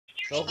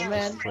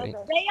Dogman. Wait.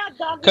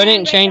 Dogman,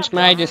 Couldn't change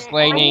Dogman. my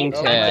display name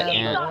to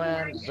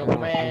Dogman.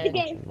 Start the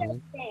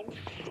game.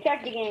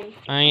 Start the game.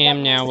 I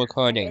am now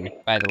recording,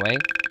 by the way.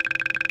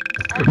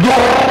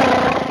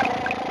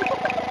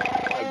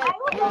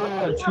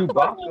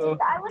 Chewbacca.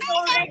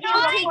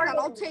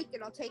 I'll take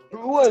it.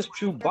 Who was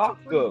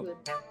Chewbacca?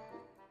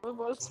 I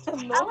was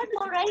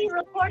already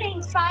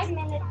recording 5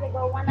 minutes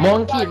ago when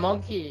Monkey I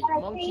George.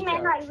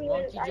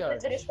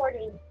 was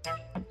recording.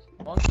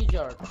 Monkey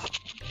George.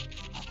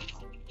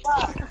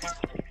 What?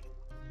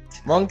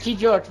 Monkey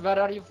George, where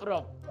are you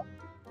from?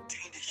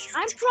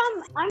 I'm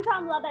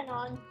from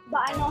Lebanon,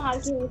 but I know how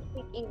to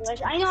speak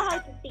English. I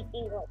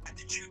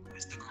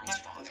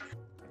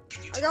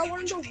got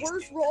one of the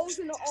worst roles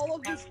in all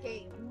of this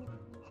game.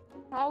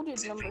 How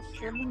did number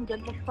 7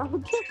 get the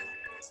project?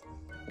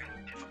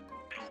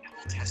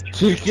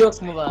 Türk yok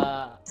mu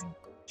la?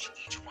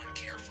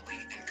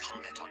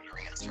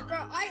 Bro,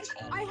 I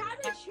had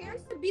a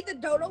chance to be the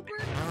dodo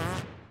bird.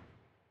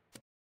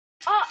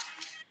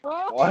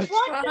 What? What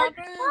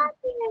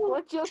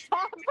just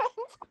happened?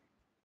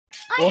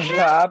 What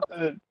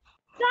happened?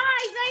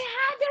 Guys, I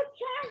had a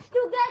chance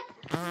to get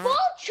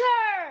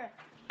vulture.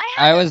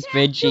 I was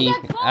Vigi.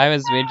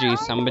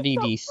 Somebody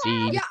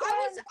DC'd. Yeah,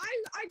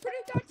 I could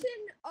have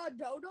gotten a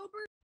dodo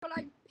bird, but I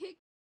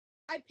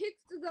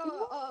picked the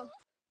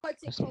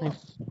what's it called?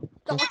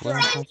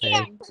 Okay.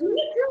 Me too.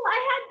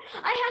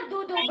 I had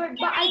dodo bird,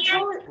 but I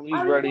chose.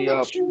 Please ready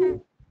up.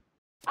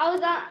 I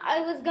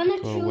was gonna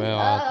choose where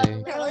are they?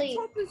 Let's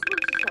hope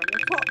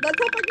I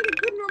get a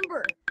good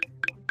number.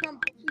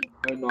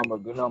 Good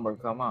number,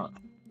 come on.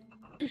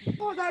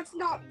 Oh, that's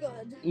not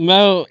good.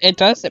 No, it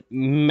doesn't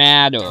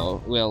matter,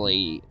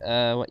 really,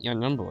 what your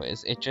number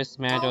is. It just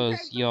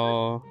matters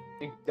your...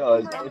 It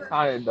does, it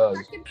kinda does.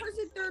 Second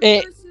person, third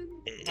It- person.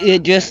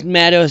 It just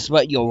matters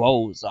what your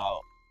rolls are.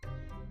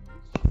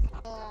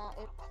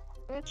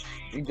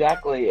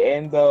 Exactly,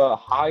 and the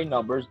high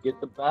numbers get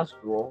the best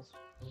rolls.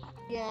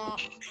 Yeah.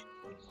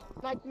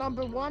 Like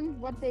number 1,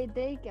 what they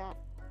got?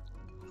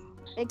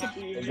 It could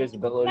be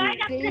Invisibility. Guys,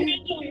 I'm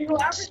Canadian.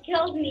 Whoever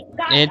kills me,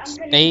 guys, It's I'm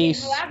Canadian.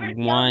 base Whoever kills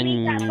me,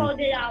 1... that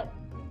voted out.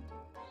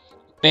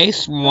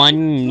 Base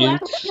 1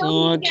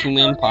 neutral, 2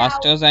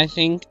 imposters, I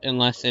think.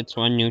 Unless it's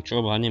 1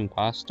 neutral, 1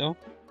 imposter.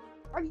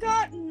 I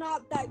got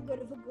not that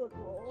good of a good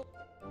roll.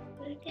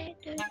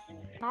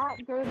 not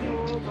good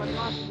roll, but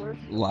not worse.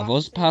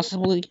 Levels,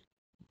 possibly?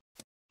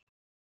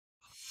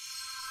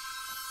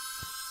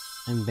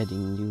 I'm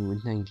betting you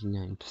with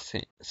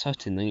 99%.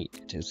 Certainly,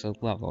 it is a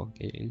level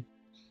game.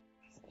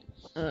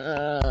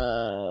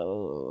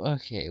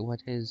 Okay,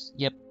 what is...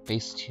 Yep,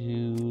 base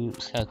 2...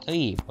 So 3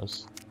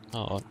 evils.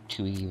 Oh,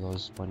 2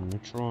 evils, 1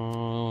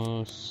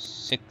 neutral...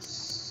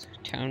 6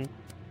 town.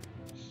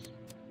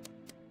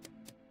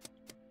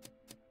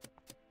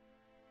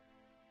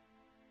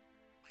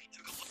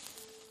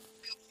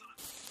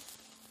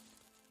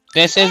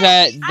 This is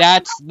a...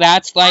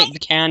 That's like the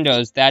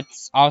candles.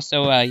 That's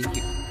also a...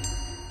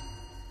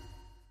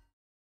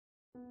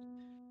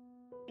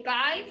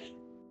 Guys,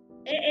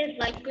 it is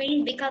light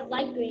green because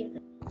light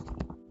green.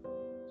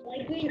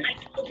 Light green, I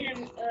told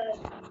him,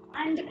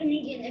 I'm the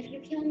Canadian. If you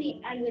kill me,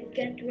 I would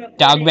get reported.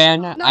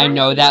 Dogman, I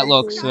know that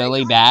looks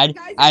really bad.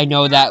 I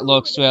know that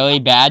looks really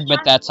bad, but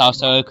that's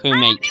also a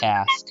crewmate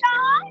task.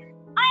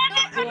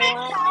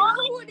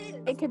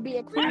 It could be a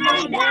And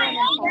crewmate. then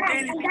like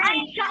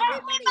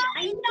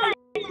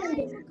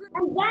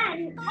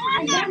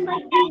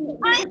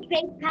the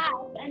fake pass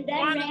and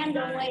then ran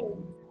away.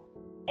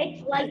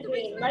 It's light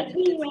green. Light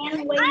green ran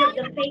away with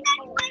the fake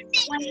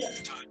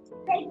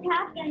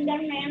pass and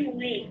then ran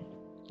away.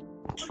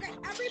 Okay,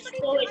 everybody, so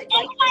it's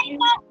light green.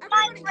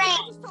 Everybody,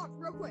 just talk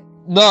real quick.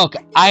 Look,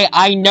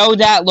 I know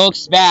that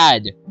looks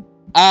bad.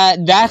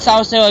 That's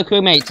also a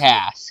crewmate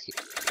task.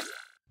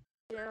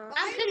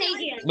 I'm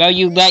Canadian. Well,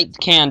 you light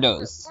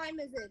candles. What time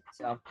is it?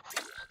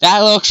 That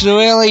looks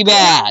really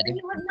bad. He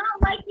was not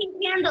lighting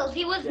candles.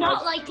 He was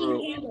not lighting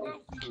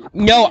candles.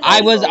 No,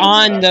 I was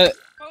on the...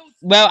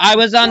 Well, I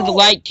was on the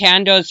light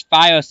candles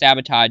fire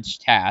sabotage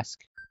task.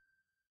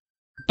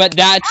 But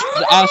that's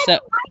also...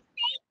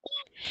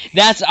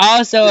 That's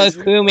also a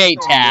crewmate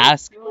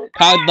task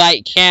called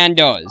light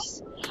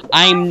candles.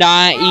 I'm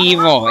not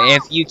evil.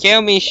 If you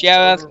kill me,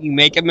 Sheriff, you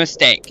make a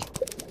mistake.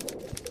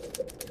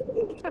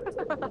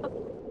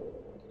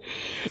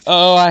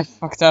 Oh, I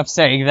fucked up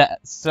saying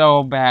that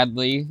so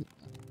badly.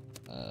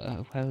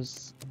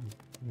 How's...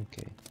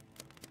 Okay.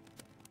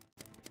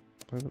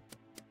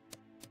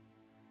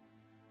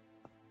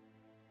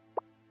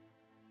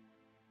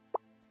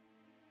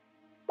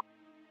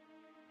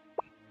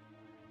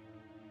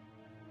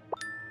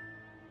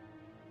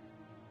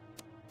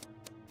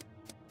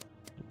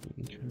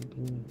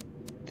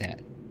 That.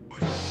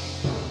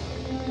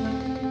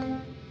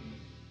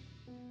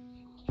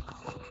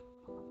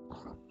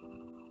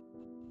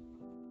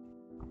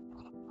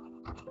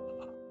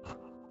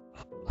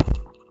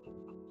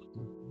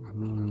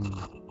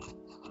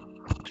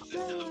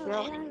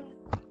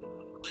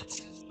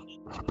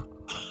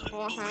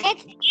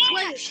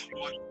 It's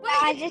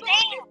about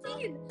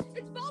 15.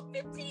 It's about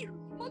 15.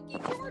 Monkey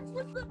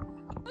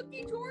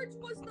George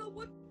was the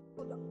what?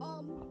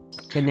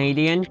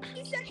 Canadian?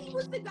 He said he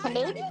was the guy that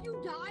Canadian? if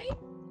you die,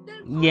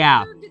 then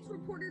Yeah. gets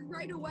reported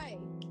right away.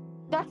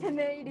 The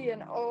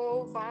Canadian.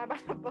 Oh, bye bye.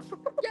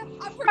 Yeah,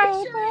 I'm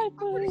pretty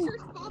sure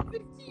it's Bob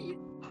 15.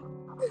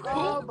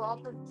 Oh,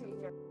 Bob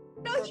 15.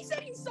 No, he said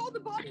he saw the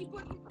body,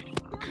 but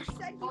George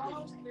said he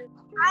was.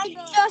 I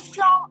just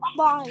saw a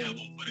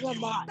body. The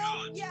body.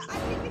 No, yeah, I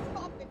think it's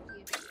Bob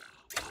 15.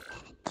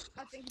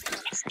 I think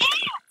it's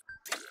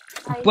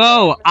Bob.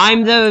 Whoa,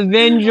 I'm the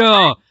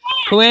Avenger!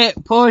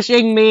 Quit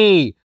pushing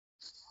me!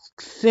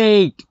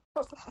 Sake.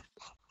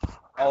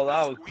 Oh,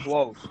 that was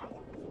close.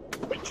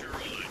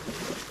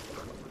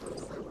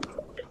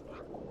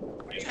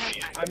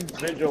 I'm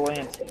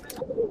vigilante.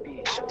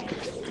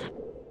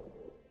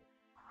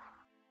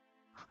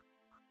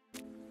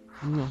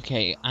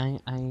 Okay,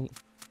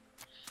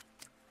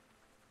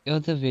 You're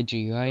the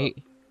Vigi, right?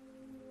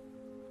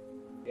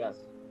 Yes.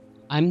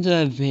 I'm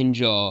the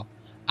Avenger.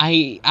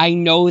 I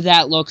know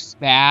that looks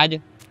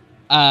bad.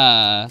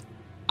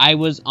 I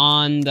was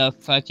on the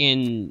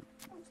fucking...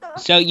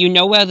 So you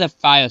know where the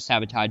fire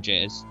sabotage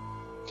is?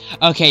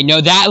 Okay,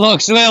 no, that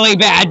looks really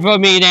bad for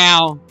me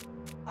now.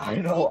 I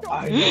know.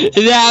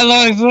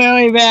 That looks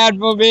really bad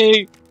for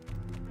me.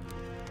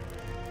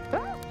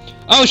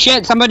 Oh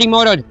shit, somebody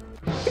murdered.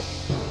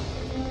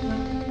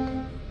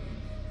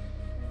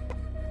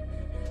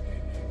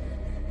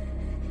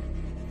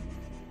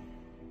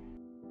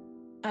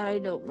 I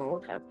don't know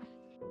what happened.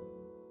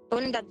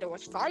 Only that there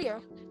was fire.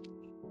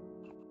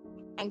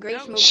 And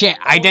Grace moved. Shit,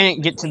 I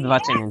didn't get to the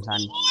button in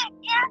time. So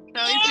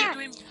it's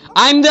between.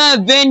 I'm the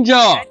Avenger!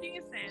 I think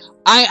it's Sam.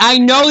 I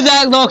know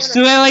that looks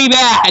really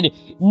bad!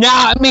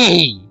 Not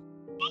me!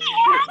 No,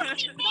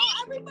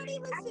 everybody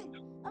listen.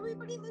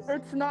 Everybody listen.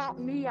 It's not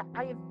me. It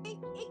can't be.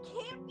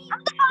 Oh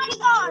my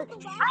god!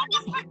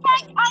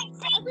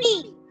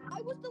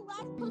 I was the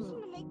last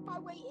person to make my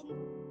way in.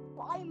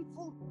 So I am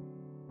full.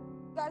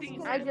 Guys,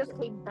 I just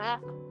came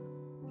back.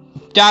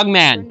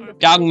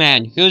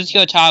 Dogman, who's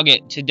your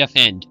target to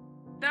defend?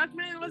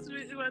 Dogman was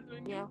with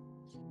me. Yeah.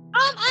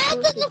 I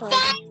have to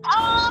defend.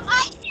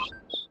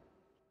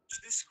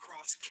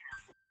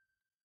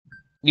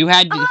 You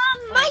had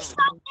My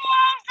stuff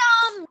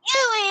is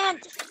you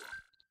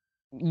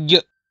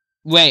and.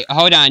 wait,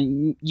 hold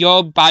on.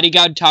 Your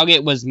bodyguard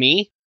target was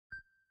me?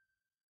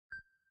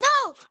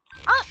 No,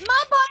 my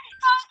body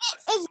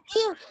target is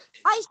you.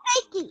 I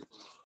safety,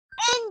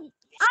 and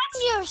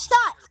I'm your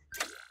stuff.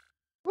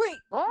 Wait,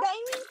 What? that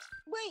means.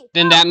 Wait.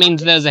 Then that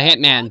means there's a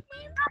hitman.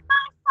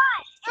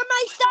 You're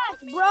my stuff,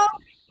 bro.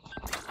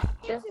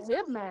 It's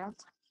Hitman.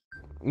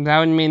 That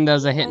would mean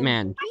there's a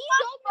hitman.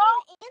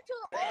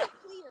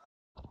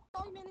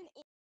 Dogman and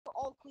Ant are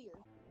all clear.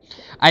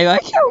 I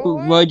like how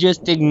we're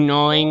just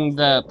ignoring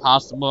the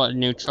possible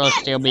neutral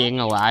still being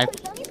alive.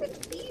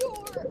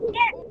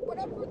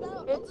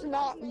 It's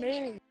not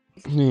me.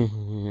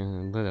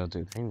 Little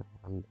do they know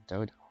I'm the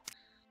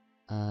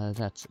dodo.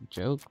 That's a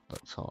joke,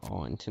 but for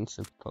all intents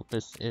and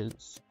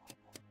purposes.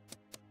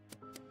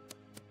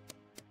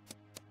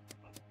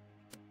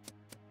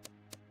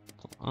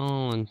 For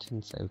all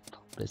intents and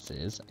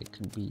purposes, I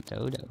could be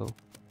Dodo.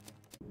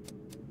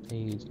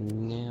 They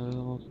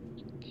never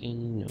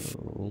can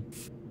know.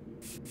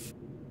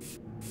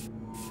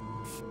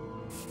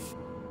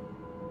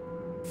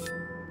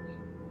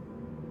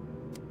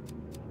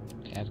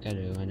 Okay, I've got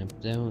to run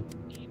up there.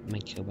 My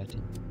kill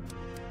button.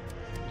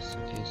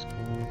 Okay,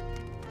 school.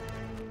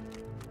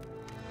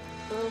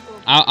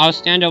 I'll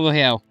stand over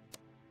here.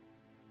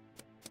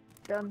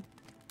 Done.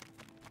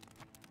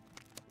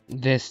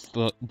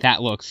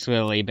 That looks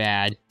really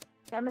bad.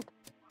 Damn it.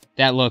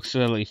 That looks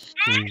really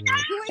f***ing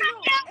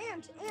bad.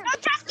 Ant.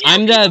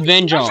 I'm the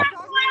Avenger. Dogman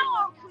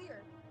are all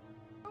clear.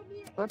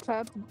 What's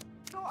happened?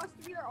 No, us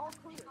three are all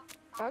clear.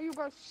 How you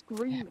guys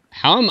scream?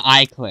 How am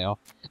I clear?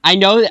 I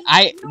know that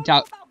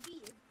About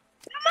B.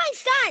 You're my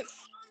son.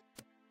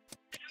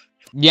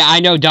 yeah, I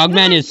know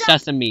Dogman is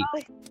Sesame.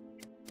 I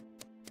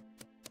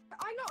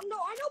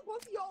know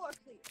both of y'all are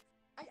clear.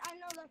 I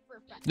know that for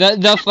a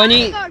fact. The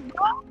funny,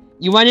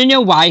 you want to know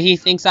why he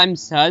thinks I'm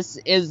sus?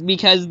 Is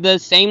because the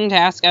same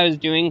task I was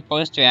doing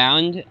first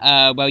round,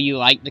 where you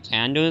light the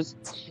candles,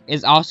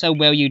 is also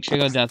where you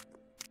trigger the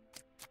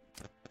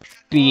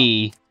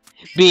B.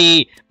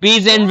 B's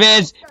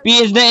invis. B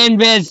is the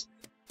invis.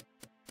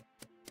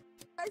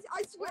 Guys,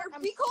 I swear,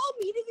 if we call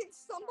a meeting and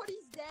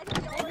somebody's dead,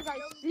 y'all You are guys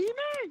gonna- see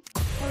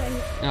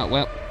me? Oh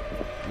well,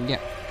 yeah.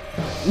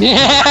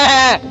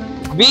 Yeah.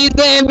 B's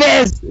the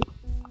invis. Do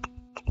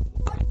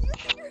you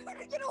think you're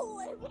gonna get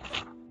away with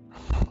it?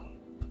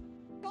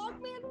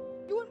 Dogman,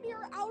 you and me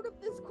are out of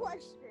this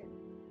question.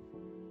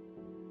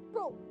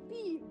 Bro,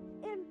 B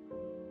and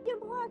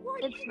Black, why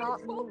did It's you not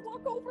guys both me.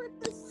 walk over at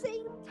the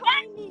same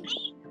timing?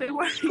 They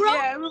were,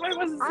 yeah, everybody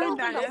was I saying opened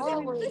that. the Yes.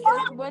 hallway,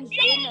 just went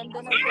in, and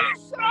then I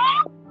just...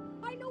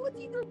 I know it's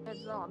either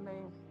It's not me.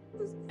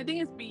 I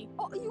think it's B.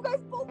 Oh, you guys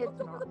both It's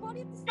looked over not. the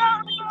body at the same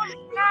time.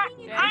 Yeah,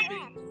 it's B.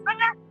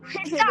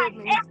 It is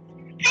me.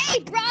 Hey,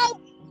 bro.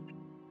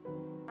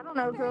 I don't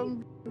don't know, bro.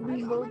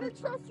 I'm gonna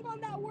trust you on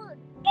that word.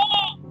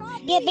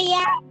 Not Get me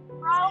out,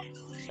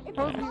 If it's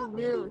Told you not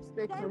real B,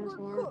 respect then for his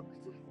we're word.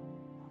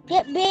 cooked.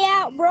 get me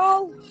out,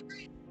 bro.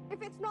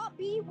 If it's not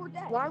B, we're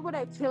dead. Why would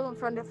I kill in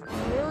front of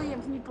a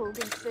million people who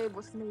can say it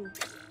was me?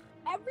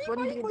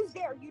 Everybody you- was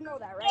there, you know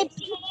that, right? Get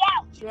me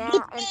out. Yeah,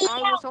 and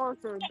I was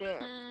also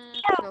there.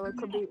 So it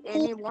could be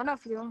any one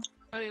of you.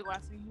 Oh, it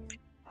wasn't here.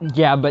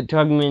 Yeah, but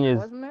Tugman is.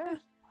 Wasn't there?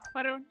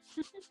 Whatever.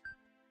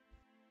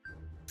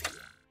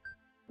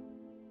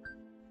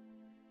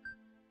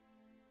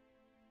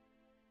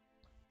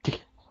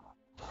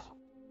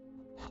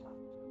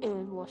 It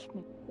was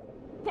me.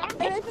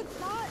 And if it's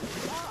not,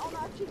 I'm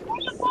actually gonna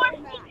be so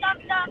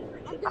mad.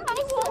 I'm gonna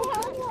be so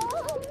mad.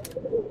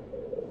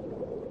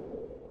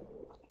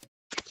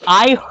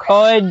 I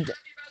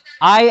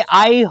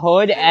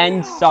heard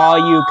and saw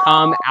you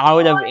come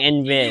out of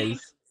Invis.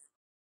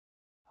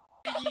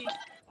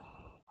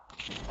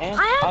 And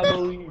I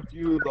believed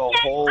you the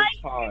whole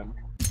time.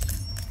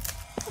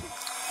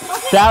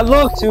 That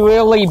looks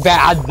really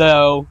bad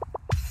though.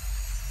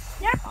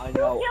 I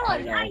know, I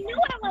I know. knew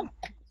it was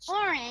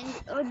orange.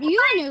 Or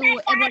you knew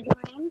it was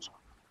orange.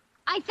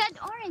 I said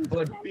orange.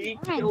 But B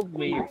killed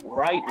me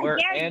right where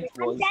Ant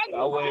was.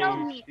 That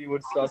way he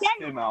would suss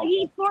him out.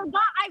 He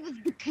forgot I was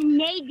the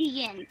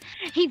Canadian.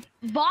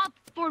 Bob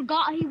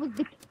forgot I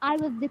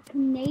was the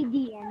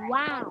Canadian.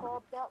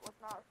 Wow. That was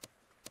not.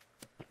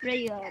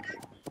 Pretty good.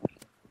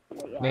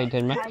 Wait,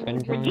 did my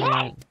friend join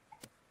that?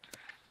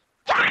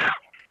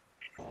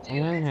 I'm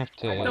gonna have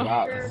to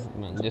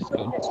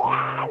Discord.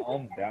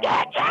 Calm down.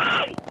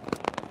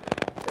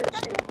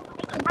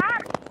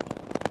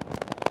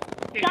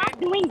 Stop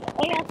doing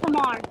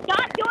ASMR.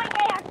 Stop doing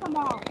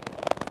ASMR.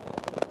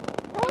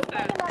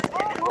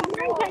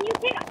 Can you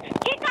kick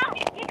out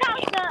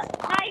the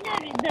Tyler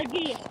the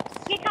Jeep?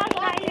 Kick out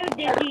Tyler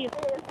the Jeep.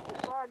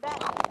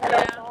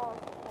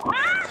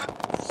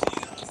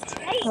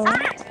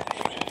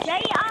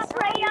 Stay up,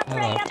 pray up,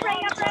 pray up, pray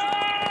up, pray.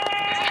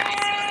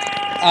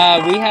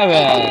 We have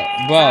a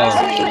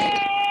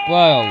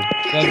whoa.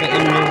 There's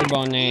an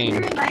invisible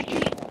name.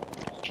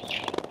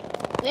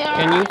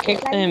 Can you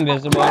kick the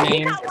invisible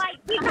name?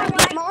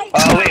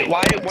 Wait,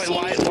 why am I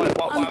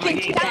getting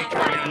kicked for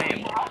having a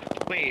name?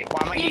 Wait, why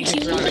am I getting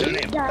kicked for having a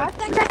name?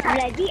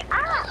 Ready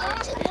up.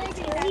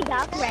 Billy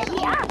Duck,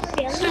 ready up.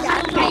 Billy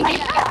Duck,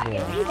 ready up.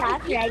 Billy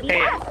Duck, ready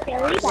up.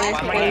 Billy Why am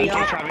Duck, I ready getting kicked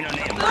up. for having a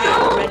name?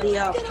 Ready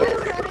up.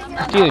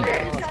 Dude,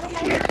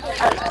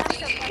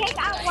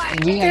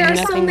 we There have are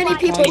so nothing many to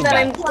people talk that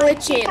I'm about.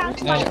 glitching.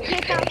 That's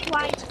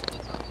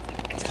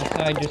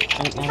why I just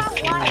spent my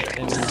time with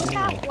them in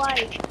general.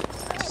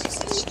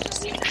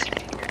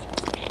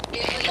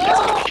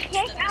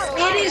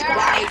 It is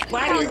white.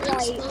 Why is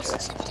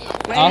this?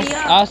 Ready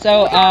up.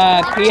 Also,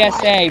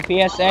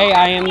 PSA,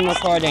 I am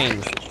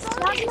recording.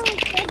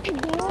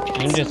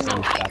 I'm just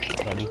gonna stop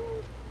recording.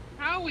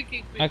 How we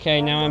kick people?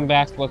 Okay, now I'm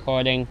back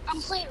recording.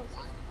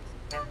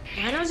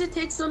 Why does it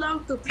take so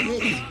long to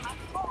click?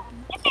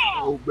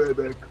 Oh,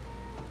 baby.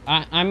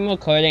 I'm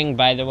recording,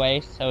 by the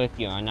way, so if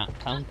you are not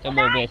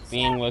comfortable with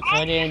being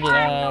recorded,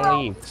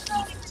 leave.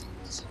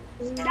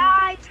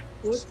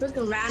 Who's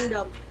freaking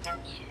random?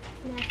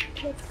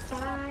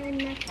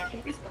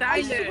 It's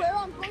Tyler.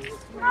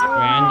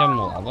 Random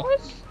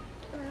lovers?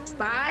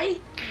 Spy?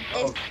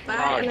 It's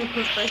spy and a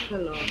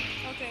professional.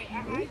 Okay,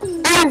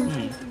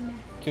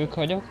 To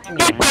record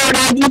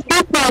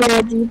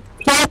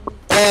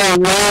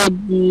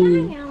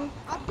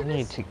I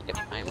need to get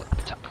my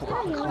laptop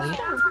quickly.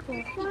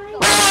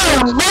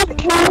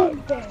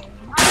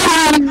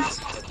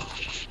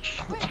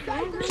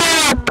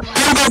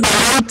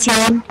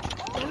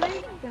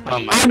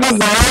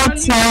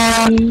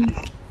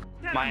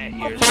 My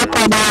ears.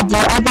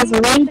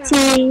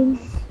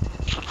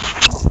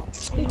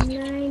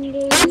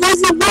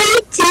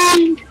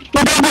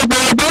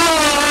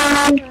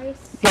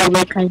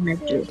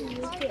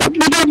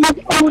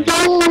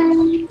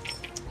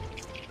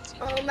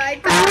 Oh my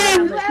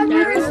god,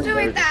 whoever is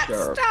doing that,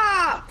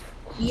 stop!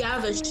 You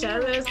have a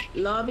sheriff,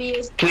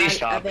 lobbyist, Please and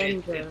stop.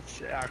 avenger.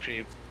 It's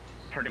actually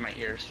hurting my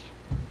ears.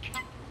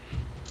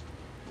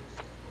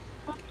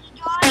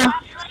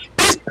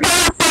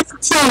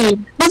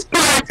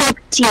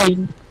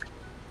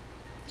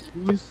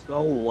 Who's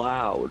so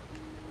loud?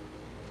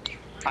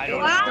 I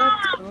don't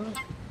know.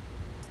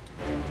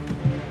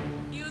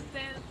 you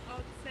say.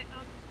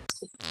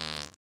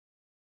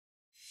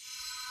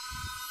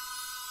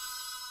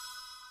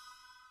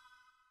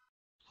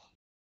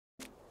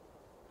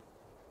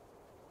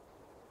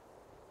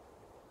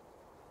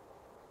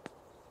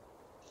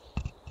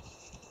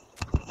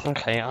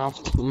 Okay,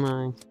 off to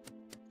my...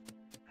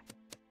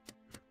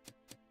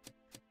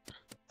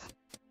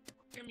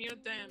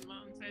 Mute them,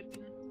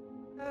 setting.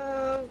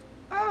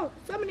 Oh,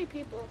 so many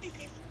people.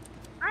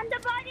 I'm the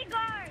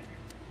bodyguard.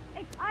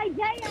 It's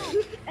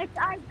Isaiah. It's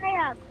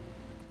Isaiah.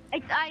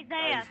 It's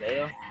Isaiah.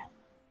 Isaiah?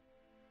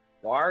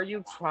 Why are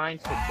you trying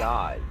to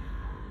die?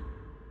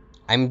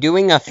 I'm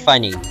doing a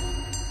funny.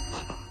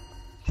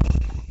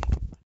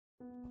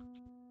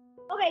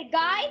 Okay,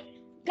 guys,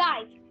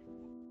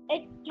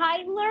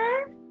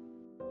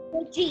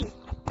 the G.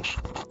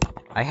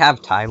 I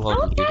have Tyler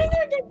How muted. are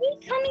the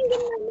G coming in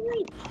my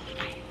mind?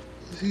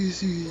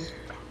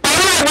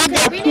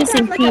 Okay, we need to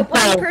have like a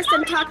one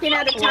person talking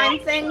at a time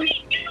thing.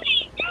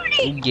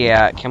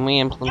 Yeah, can we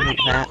implement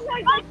that?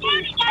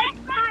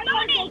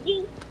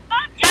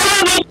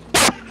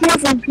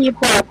 Listen,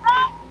 people.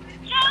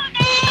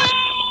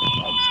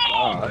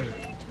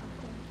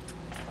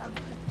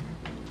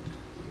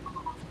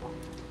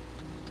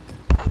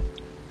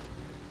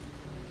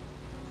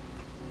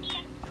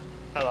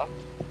 Hello.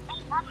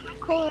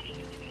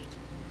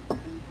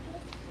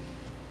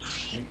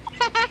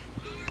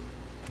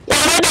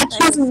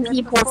 Choosing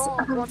people.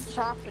 What's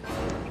happening?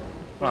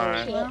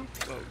 Alright.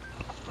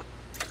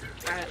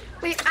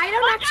 Wait, I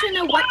don't actually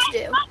know what to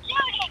do.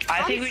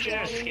 I think we should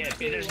just skip.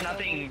 There's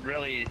nothing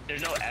really.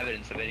 There's no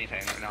evidence of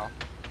anything right now.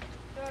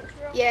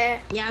 Yeah,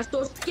 Yeah,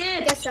 so I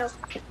skip. guess so.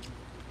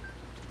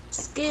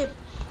 Skip.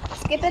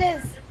 Skip it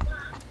is.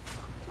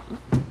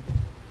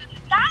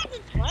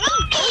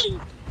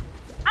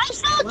 I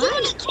saw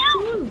Judy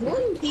kill.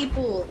 One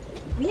people.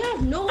 We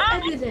have no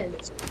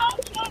evidence.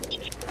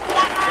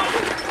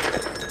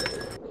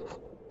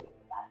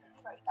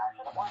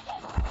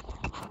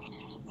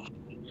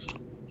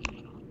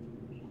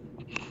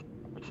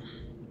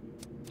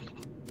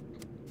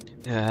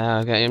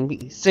 Gonna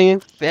be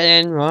safe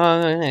and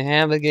wrong and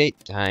have a great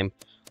time.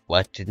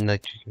 What in the...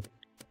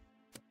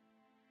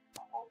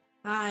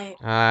 Hi.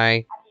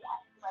 Hi.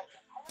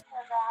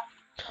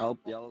 Help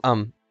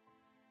yellow.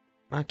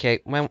 Okay,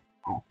 well...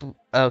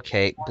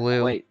 Okay,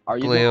 blue. Wait, are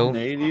you blue.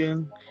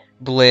 Canadian?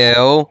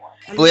 Blue.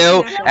 I'm Blue.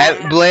 looking at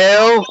the map.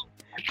 Blue.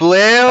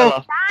 Blue.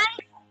 Hello.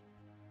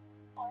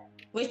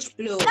 Which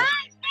blue?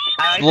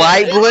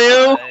 Light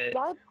blue.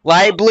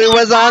 Light blue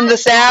was on the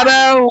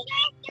Sabo.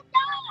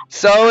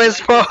 So is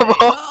purple.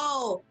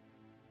 No.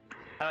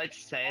 I like to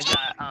say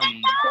that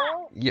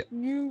Yeah.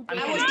 I'm I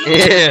was Yeah.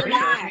 looking at the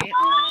map.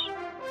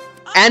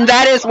 And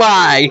that is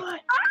why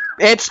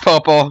it's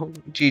purple.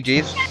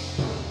 GG's.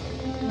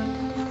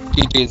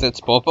 GG's, it's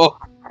purple.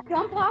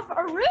 Jump off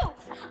a roof.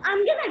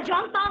 I'm gonna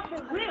jump off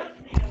the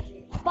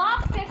roof.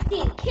 Box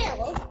 15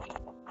 kills.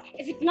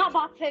 If it's not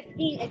box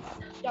 15, it's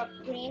dark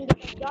green.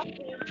 Because dark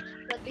green.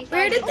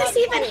 Where did this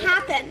even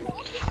happen?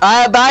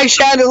 By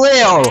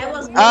Chandelier.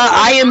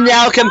 I am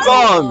now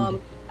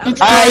confirmed.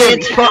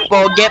 It's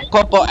purple. Get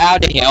purple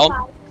out of here.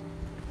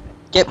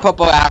 Get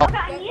purple out.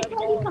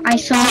 I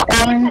saw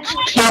orange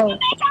kill.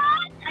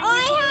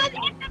 I have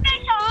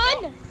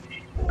information.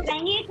 I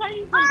need to tell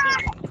you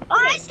something.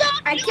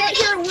 I can't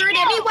hear a word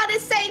anyone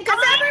is saying because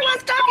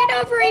everyone's talking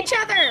over each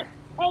other.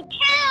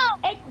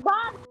 It's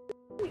box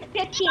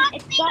 15.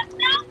 It's box.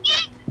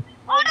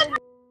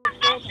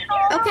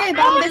 Okay,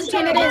 Bob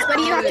 15 it is. What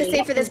do you have to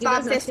say for this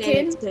Bob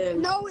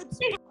 15? No, it's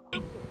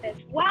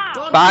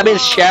Wow. Bob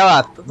is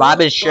sheriff.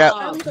 Bob is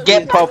sheriff.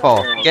 Get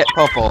purple. Get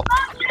purple.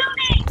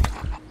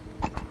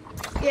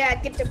 yeah,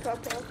 get the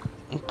purple.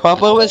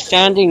 Purple was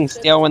standing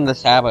still when the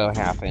Sabo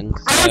happened,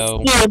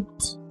 so...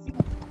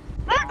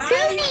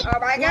 Oh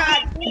my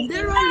god.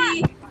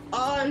 Literally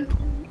on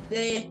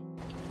the.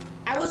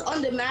 I was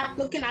on the map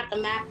looking at the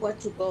map where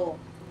to go.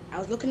 I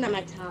was looking at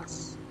my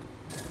tasks.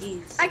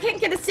 Jeez. I can't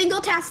get a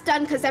single task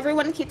done because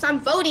everyone keeps on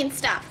voting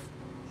stuff.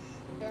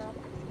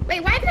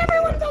 Wait, why did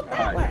everyone vote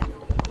that one?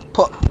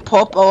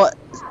 Purple...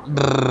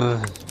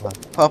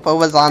 Purple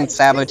was on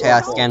Sabo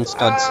task and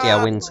stood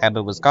still when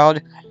Sabo was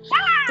called.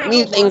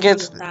 Me think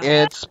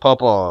it's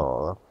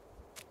purple.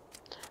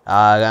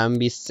 Gonna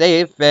be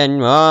safe and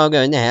we're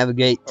gonna have a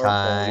great You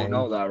time.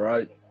 know that,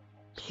 right?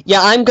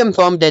 Yeah, I'm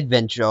confirmed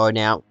adventurer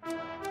now.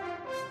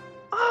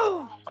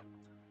 Oh.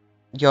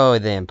 You're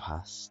the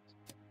imposter.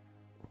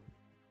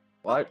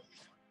 What?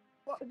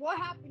 What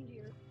happened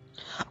here?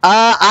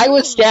 I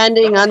was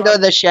standing under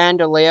the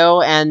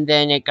chandelier and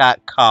then it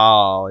got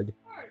called.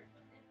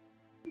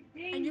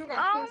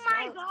 Oh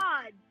my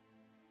god.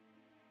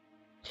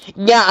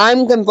 Yeah,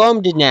 I'm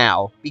confirmed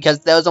now because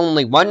there's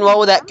only one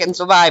role that can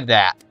survive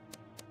that.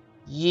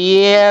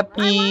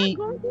 Yippee.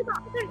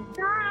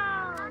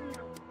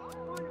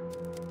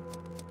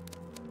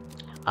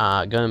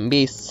 Gonna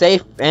be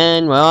safe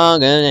and we're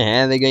gonna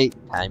have a great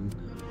time.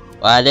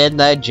 What did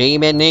the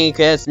Jiminy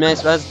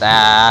Christmas was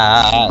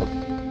that?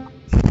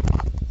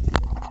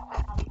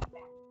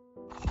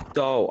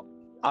 So,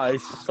 I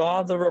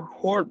saw the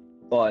report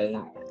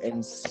button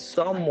and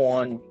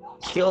someone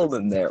killed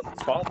in there.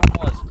 Problem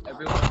was,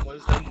 everyone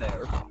was in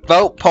there.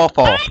 Vote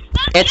purple.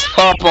 It's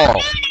purple.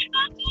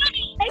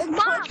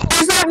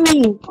 It's not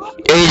me.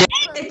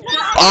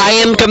 I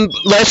am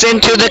listen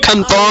to the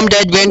confirmed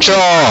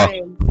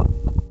adventurer.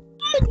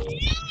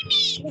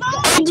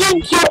 I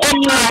didn't kill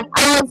anyone.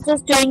 I was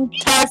just doing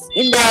tasks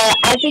in the.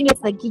 I think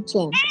it's the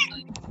kitchen.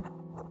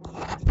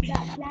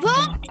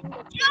 Vote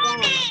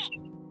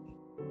Junie.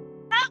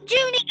 Vote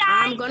Junie,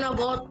 guys.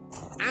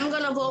 I'm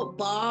gonna vote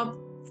Bob,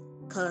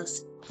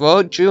 cause.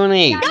 Vote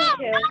Junie.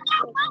 Junie.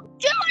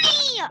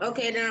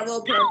 Okay, then I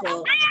vote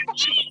purple.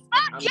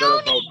 I'm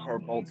gonna vote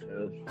purple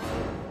too.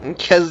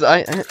 Because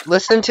I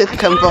listen to the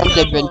confirmed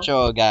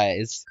adventurer,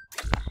 guys.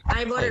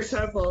 I voted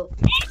purple.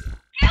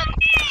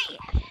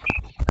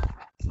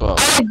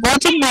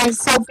 voted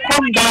myself.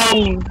 Calm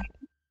down.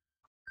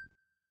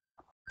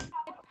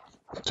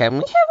 Can we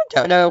have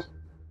a dodo? Away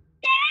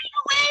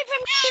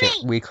from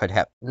Shit, we could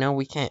have. No,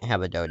 we can't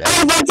have a dodo.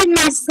 I voted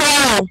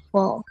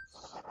myself.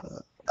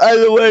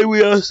 Either way,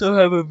 we also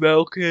have a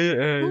Falcon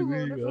and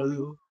the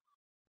other.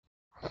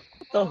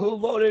 So who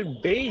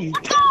voted B?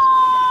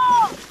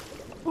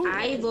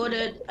 I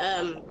voted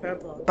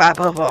purple.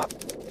 Purple.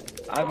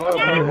 I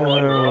voted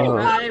purple.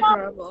 Right,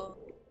 purple.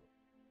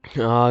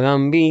 All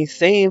gonna be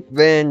safe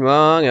and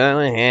we're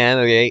gonna have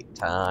a great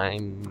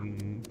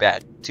time.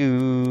 Back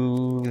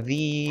to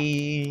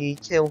the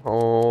kill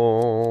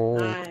hole.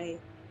 Hi.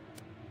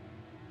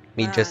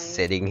 Me just Bye.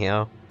 sitting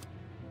here.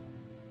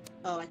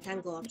 Oh, I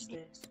can't go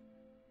upstairs.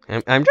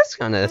 I'm just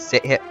gonna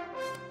sit here.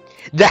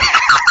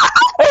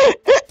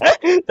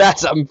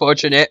 That's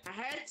unfortunate. I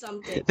heard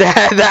something.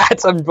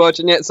 That's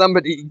unfortunate.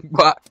 Somebody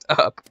walked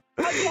up.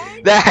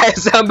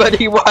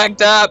 Somebody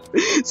walked up.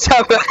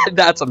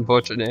 That's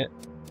unfortunate.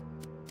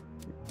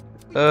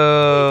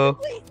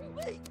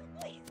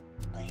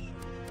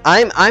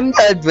 I'm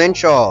the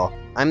adventurer.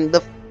 I'm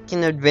the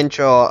fucking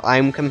adventurer.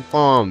 I'm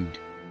confirmed.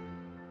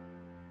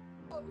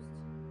 Oh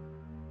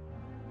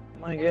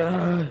my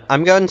god.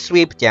 I'm going to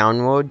sweep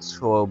downwards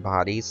for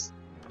bodies.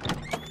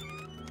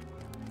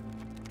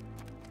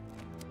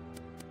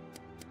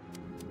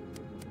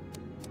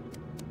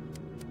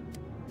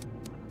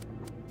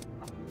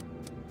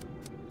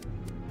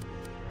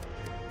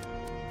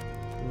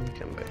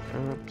 Come back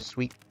up.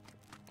 Sweep.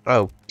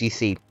 Oh,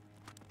 DC.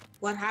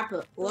 What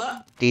happened?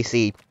 What?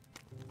 DC.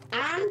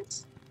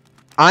 And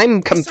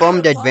I'm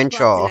confirmed I saw the pause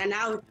adventurer. button and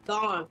now it's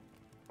gone.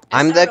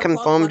 I'm saw the pause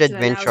confirmed button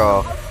and now it's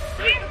adventurer. gone.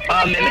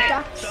 Mimic.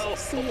 Ducks So,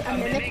 see a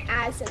mimic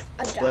as a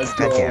Let's duck.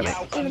 go. God damn it.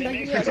 a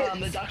mimic is on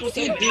the duck will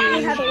say You B.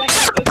 have a 1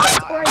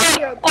 or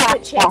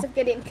 0% chance of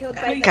getting killed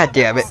by the God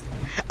damn it.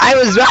 I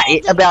was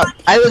right about.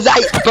 I was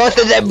right. Both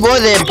of them were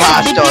the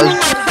imposters.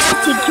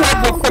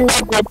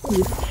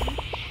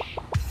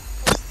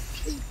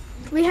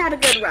 We had a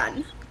good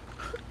run.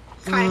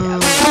 Kind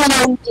of.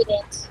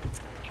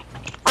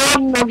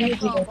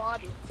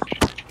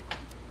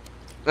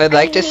 I'd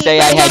like to say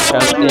I had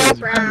trust in.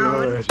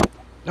 Brown.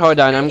 Hold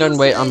on, I'm gonna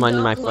wait on Usually one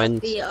of my duck was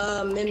friends.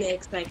 The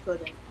mimics I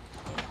couldn't.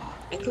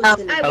 I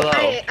couldn't. Hello.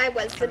 I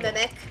was the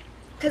mimic.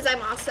 Because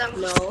I'm awesome.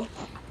 No.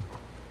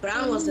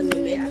 Brown was the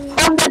mimic.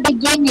 From the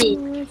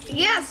beginning.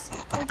 Yes!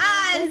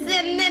 I'm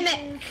the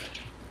mimic!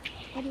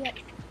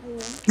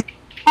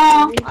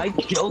 I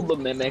killed the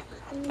mimic.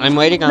 I'm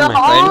waiting on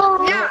my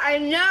friend. Yeah, I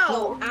No,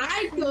 know!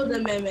 I killed the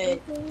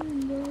mimic.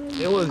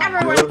 It was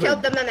Everyone good.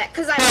 killed the mimic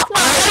because I'm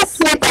flawless.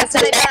 Because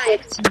I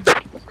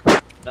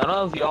died. None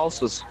of y'all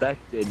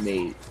suspected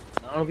me.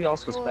 None of y'all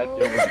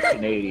suspected it was a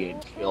Canadian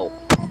kill.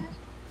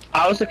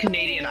 I was a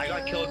Canadian. I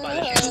got killed by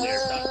the chandelier.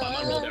 That's why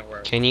my rule didn't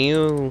work. Can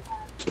you?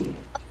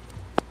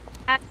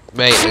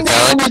 Wait, is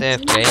Alex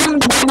AFK?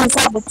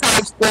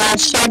 Sabotage the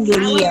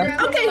chandelier.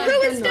 Okay,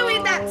 who is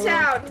doing that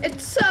sound?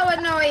 It's so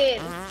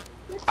annoying.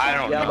 I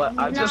don't Yeah, know.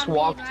 but I just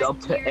walked up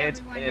to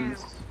Ant and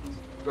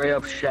straight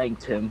up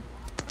shanked him.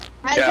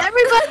 Has Yeah.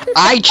 everybody?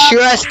 I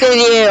trusted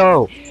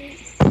you.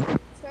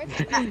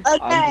 Okay, I'm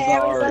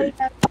sorry.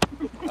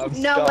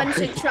 No one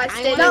should trust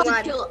I wanted to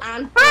anyone. kill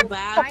Ant so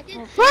bad.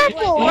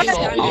 Purple.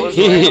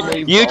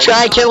 You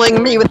try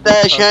killing me with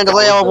the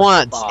chandelier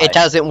once. It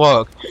doesn't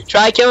work.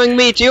 Try killing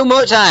me 2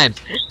 more times.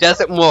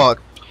 Doesn't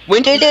work.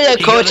 When did it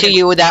occur to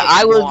you that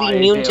I will be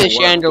immune to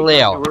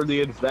chandelier? You were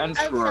the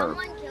adventurer.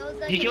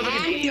 He killed a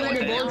And you Canadian were the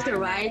with it. vulture,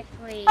 right?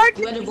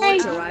 You were the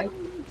vulture, right?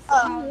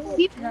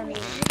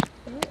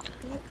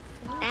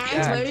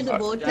 And where is the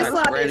vulture? This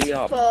lobby ready is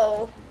up.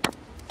 full.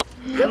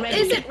 Who I'm ready.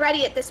 isn't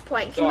ready at this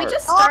point? Can we Start.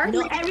 just start?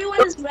 No,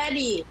 everyone is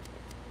ready.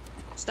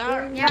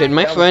 Start. Did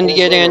my friend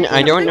get in?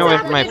 I don't know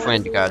if my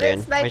friend got in,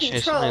 which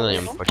is really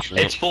It's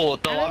unfortunate. full.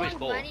 The lobby's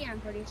full.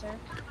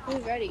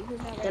 Who's ready? Who's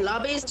not ready? The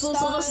lobby is full,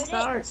 so let's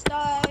start.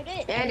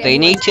 Yeah, They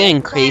need to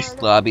increase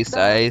lobby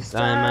size,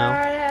 IMO.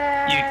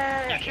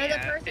 You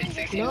can't. It's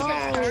 16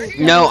 seconds.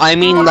 No, I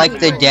mean like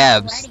the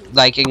devs.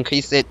 Like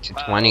increase it to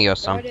 20 or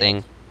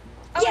something.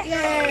 Yay! I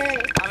mean,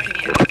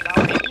 yeah, that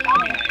would be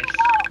nice.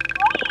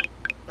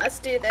 Let's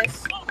do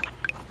this.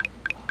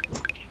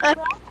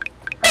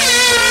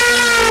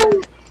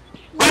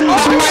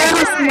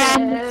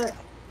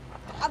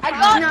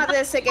 Not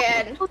this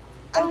again.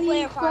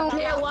 Here,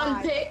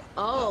 one pick.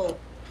 Oh.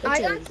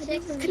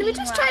 Can we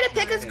just try to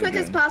pick as quick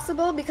as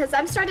possible? Because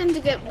I'm starting to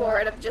get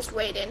bored of just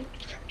waiting.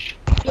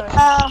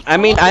 I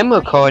mean, I'm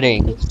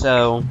recording,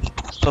 so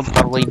this will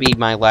probably be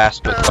my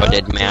last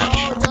recorded match.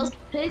 Oh, just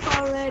pick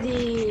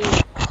already.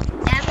 It's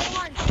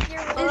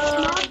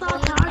not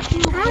that hard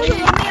to How are you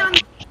pick. only on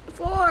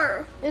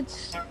 4?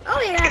 It's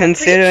Oh yeah.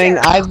 Considering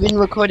I've been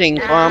recording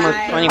for almost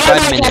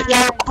 25 minutes.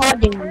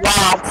 recording,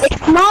 Rob.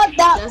 It's not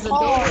that There's a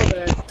hard.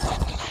 door there.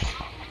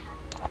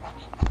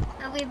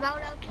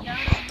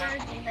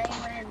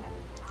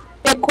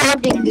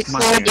 Recording.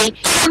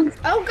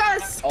 Oh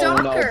god, a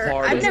stalker!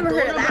 party. I've never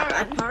heard of that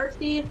A one.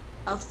 party.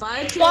 a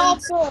fighter,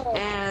 Stalker.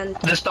 and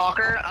The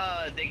stalker,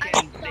 they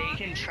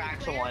can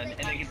track someone and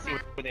they can see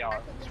where they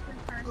are.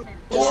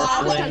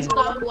 yeah, we can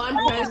stalk one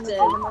person.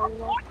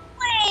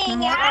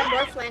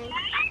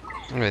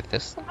 With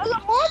this.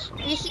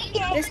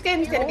 This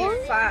game's gonna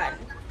be fun.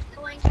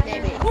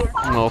 Maybe.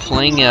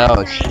 Morphling,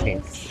 oh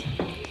shit.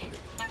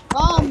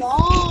 Come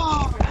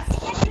on.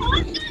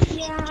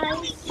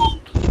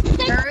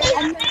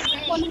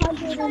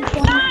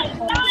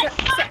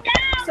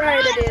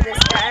 Sorry to do this,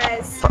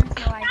 guys.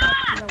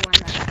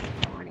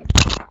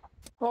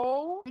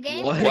 Oh. What?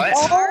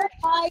 Oh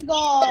my god.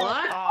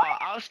 What? Oh,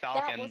 I was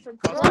stalking.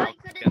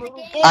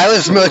 I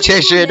was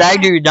mortician, I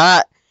do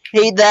not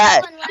hate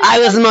that. I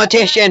was a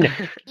mortician.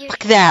 Fuck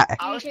that.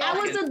 I was I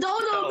was a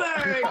dodo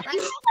bird.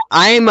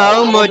 I'm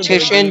a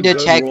mortician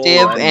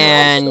detective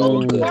and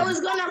I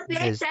was gonna fake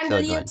It's so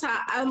chandelier. good.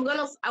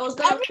 I was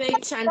gonna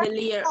fake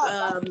chandelier.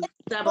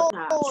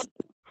 Sabotage.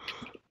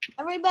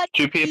 Everybody.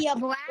 Two people. be a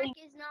Black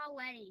is not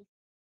ready.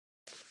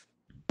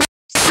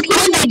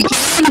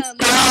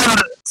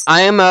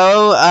 I'm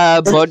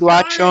a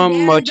birdwatcher,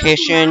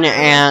 mortician,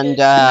 and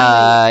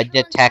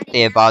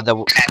detective are the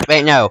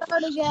wait no.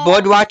 bird again.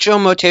 Birdwatcher,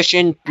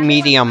 mortician,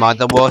 medium are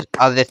the worst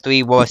are the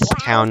three worst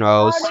town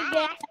roles. Bird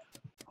again.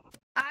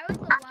 I was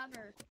the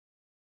lover.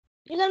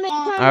 You're gonna make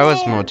I was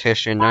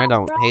mortician, I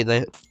don't hate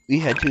that. We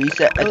had to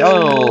reset it.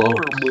 Oh,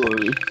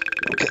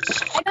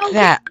 I don't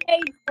that. get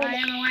paid for I that.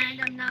 am a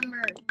random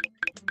number.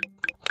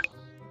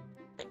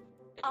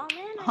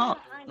 Huh?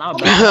 Not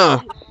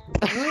bad.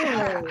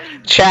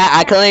 Chat,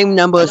 I claim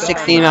number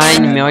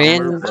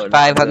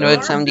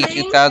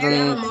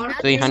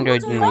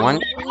 69,572,301.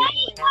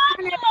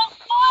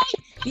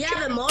 You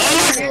have a more.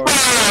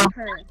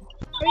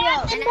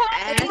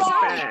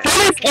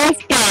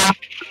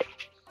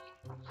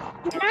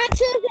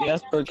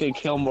 Jesper could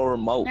kill more There's a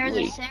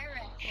remotely. Sarah.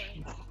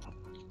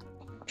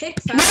 Pick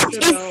faster,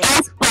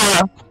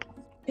 bro.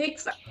 Pick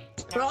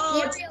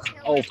bro.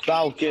 Oh,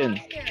 Falcon.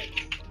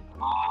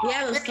 We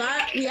have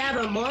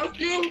a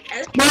Morphling,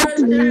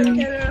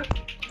 Esper,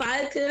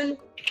 Falcon,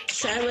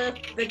 Sheriff,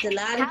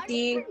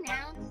 Vigilante,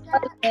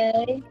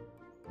 Okay.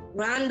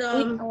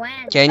 Random.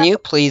 Can you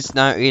please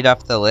not read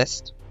off the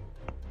list?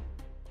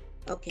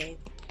 Okay.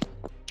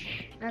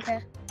 Okay.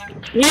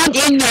 Read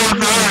in your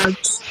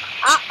heart.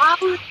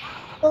 I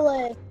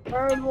was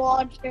bird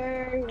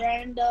watcher,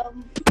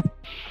 random.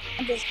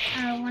 I'm just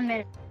 1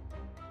 minute.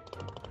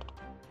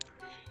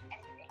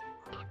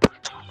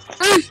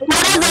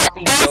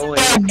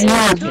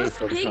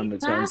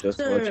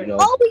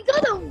 oh, we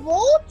got a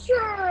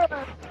vulture.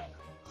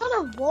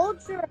 Got a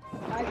vulture.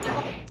 I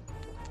got...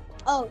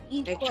 Oh,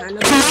 each They're one. kind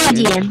of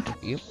Canadian.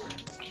 Canadian.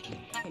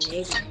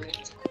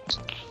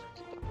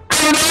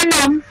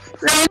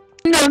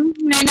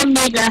 Random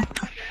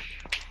nigga.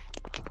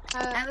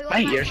 Everyone,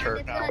 My my ears friend hurt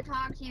is now. gonna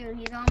talk to you.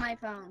 He's on my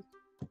phone.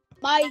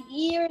 My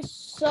ears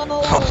so.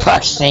 For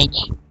fuck's sake.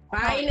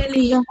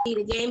 Finally,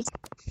 the game's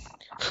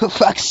For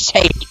fuck's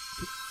sake.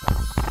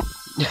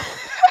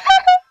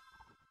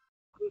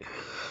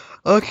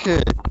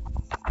 Okay.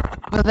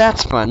 Well,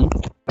 that's fun.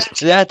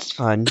 That's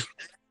fun.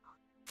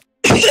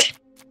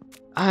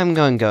 I'm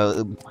gonna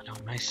go put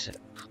on myself.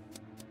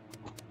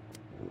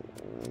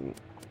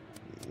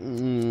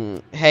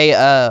 Hey,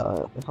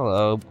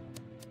 hello.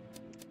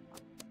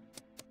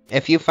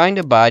 If you find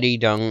a body,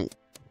 don't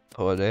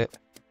put it.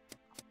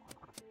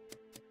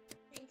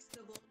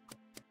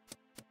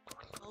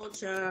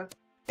 vulture.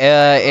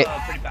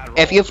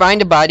 If you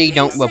find a body,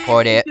 don't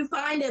report it. If you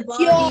find a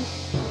body.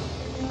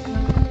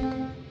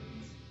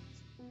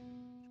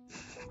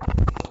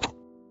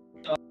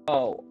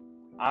 Oh,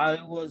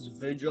 I was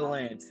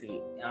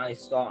vigilante and I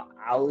saw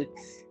Alex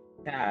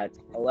Cat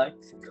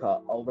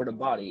Alexa over the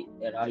body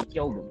and I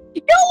killed him.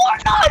 You are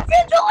not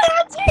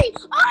vigilante!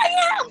 I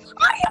am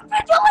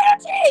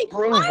vigilante!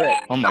 Prove it!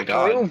 Oh my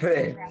god. Prove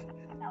it!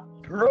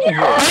 Prove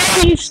Why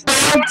are you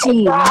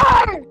starting?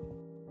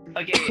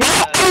 Okay,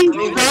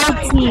 Prove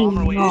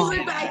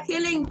it by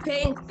killing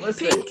Pink.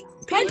 Listen.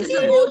 Pink is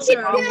a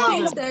vulture.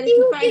 Pink said if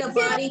you find a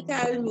body,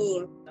 tell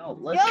me. No,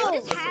 Yo,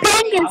 listen.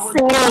 Pink is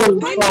safe.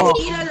 Pink is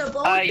either the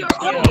vulture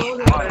or the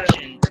dodo bird.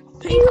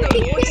 Pink the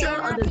vulture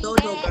or the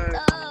dodo bird.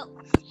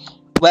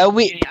 Well,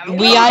 we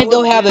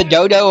either have a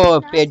dodo or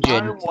a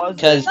pigeon,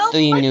 cause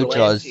three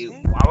neutrals.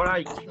 Why would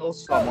I kill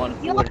someone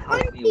who would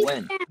help me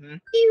win? Hmm?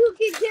 See who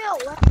can kill.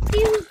 Let's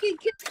see who can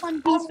kill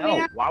One Piece No,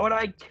 fan. why would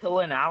I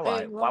kill an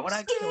ally? Why would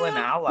I kill an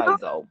ally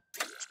though?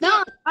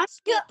 No, I'm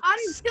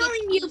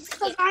killing you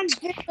because I'm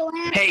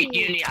vigilante. Hey,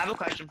 Uni, I have a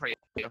question for you.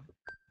 Do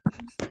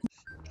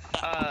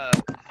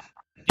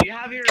you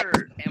have your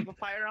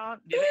amplifier on?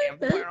 Do you have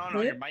the amplifier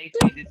on your mic?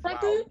 It's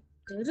loud.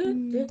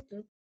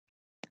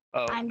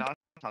 Oh, I'm- no,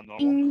 it's not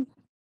normal.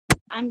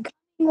 I'm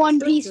One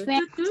Piece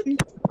fan. What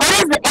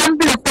does the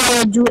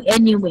amplifier do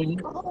anyway?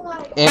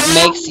 It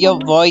makes your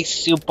voice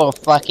super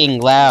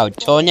fucking loud.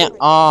 Turn it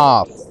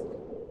off.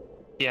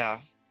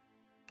 Yeah.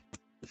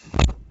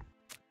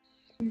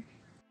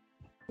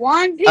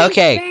 One Piece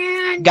Okay,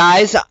 fan.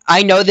 guys,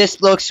 I know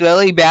this looks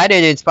really bad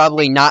and it's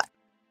probably not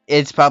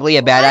it's probably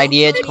a bad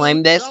idea to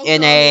claim this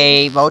in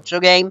a vulture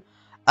game.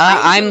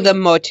 I'm the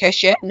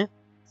mortician.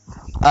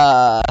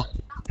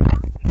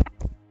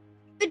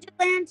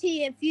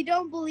 Vigilante, if you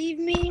don't believe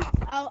me,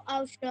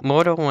 I'll show.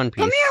 Mortal One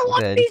Piece. Come here,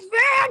 One then. Piece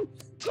fan!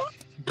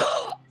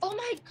 Oh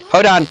my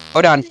god.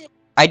 Hold on.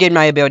 I did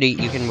my ability.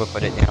 You can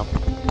put it now.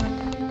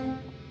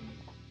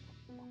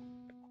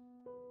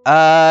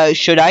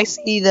 Should I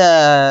see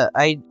the...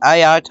 I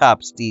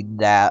autopsied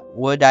that.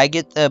 Would I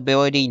get the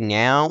ability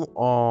now,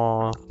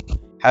 or...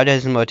 How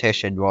does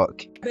mortician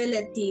work?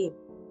 Ability.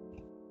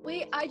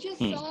 Wait, I just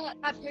saw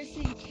that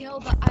person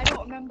killed, but I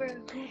don't remember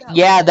who that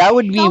Yeah, was. that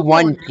would be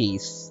One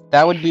Piece.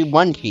 That would be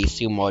One Piece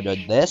who murdered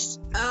this.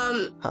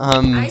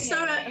 I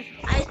saw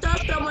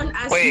someone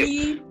as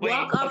me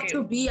walk up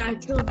to B and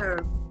kill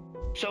her.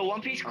 So One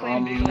Piece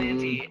claimed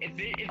vigilante.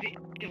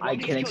 If I One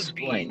can Piece killed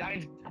B, explain.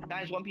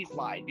 that is One Piece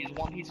lied, because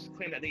One Piece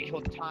claimed that they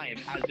killed Time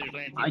as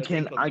vigilante.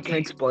 I can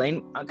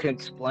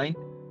explain.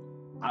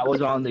 I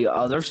was on the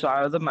other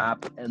side of the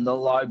map in the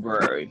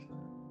library.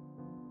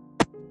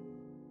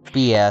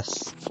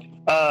 BS.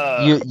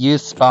 You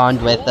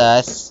spawned with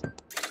us.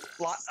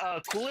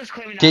 Cool is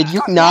claiming Did that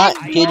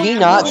you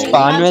not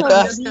spawn with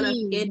us?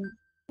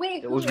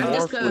 Wait, It was who more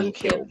is food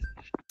killed.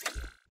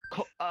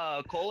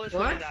 Cole is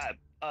claiming that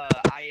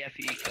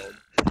IFE killed.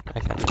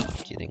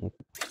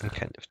 I'm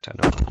kind of done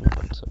off.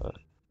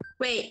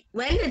 Wait,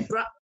 when did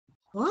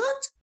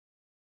what?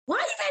 Why are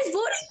you guys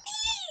voting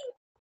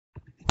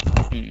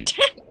me?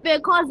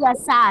 Because you're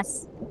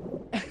sass.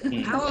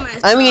 How am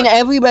I mean,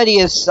 everybody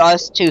is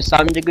sus to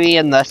some degree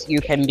unless you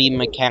can be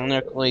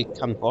mechanically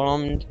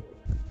conformed.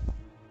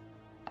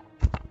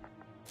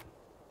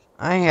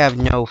 I have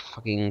no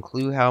fucking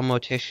clue how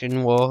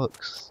mortician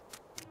works.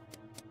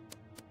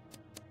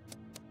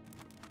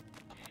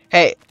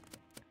 Hey!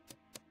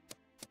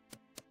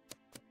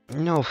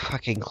 No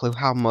fucking clue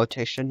how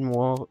mortician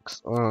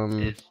works.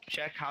 Is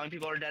check how many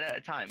people are dead at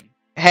a time.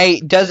 Hey,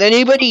 does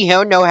anybody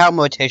here know how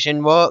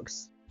mortician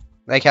works?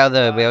 Like how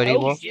the ability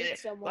works?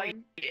 Like,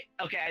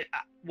 okay,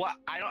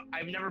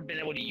 I've never been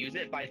able to use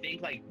it, but I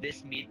think like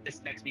this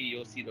next meeting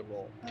you'll see the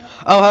role.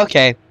 Oh,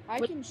 okay. I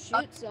can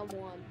shoot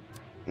someone.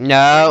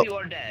 No. You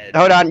are dead.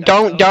 Hold on,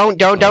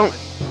 don't.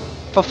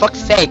 For fuck's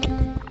sake.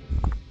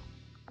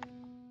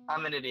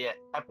 I'm an idiot.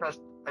 I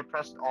pressed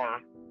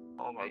R.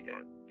 Oh my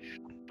god.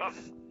 Oh,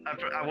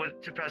 I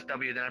went to press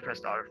W, then I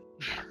pressed R.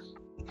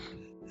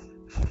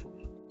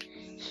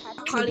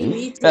 Calling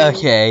meeting.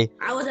 Okay.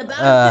 I was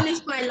about to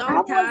finish my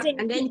long task wasn't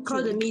and then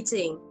call the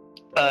meeting.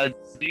 Do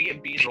you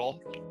get B's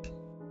roll?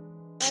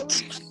 I was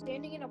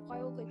standing in a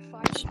pile with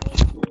like 5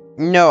 people.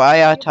 No, I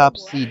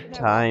autopsied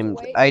times.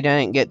 I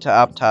didn't get to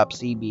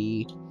autopsy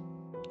B.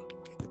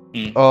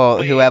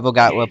 Or whoever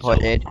got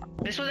reported.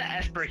 This was an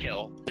Esper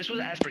kill.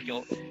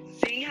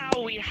 Seeing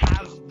how we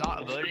have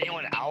not voted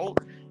anyone out,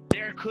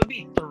 there could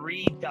be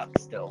 3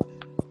 ducks still.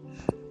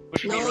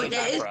 Which would be really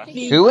bad for us.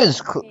 Who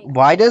is?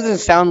 Why does it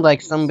sound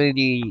like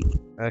somebody?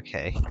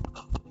 Okay.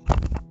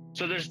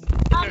 So there's 3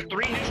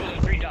 neutrals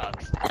and 3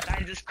 ducks.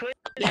 Guys, this could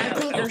end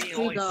up being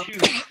only 2.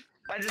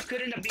 Guys, this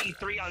could end up being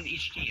 3 on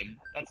each team.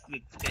 That's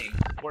the thing.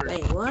 We're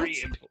Wait, what? 3,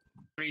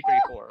 3,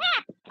 4.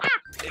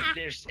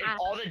 If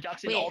all the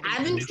ducks and all the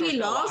haven't neutrals we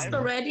are lost alive,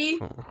 already?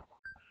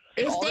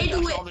 if If all they the ducks do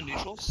and it, all the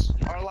neutrals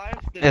are alive,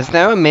 then Is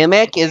there a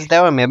mimic?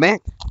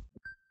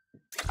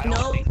 I don't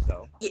No. think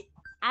so.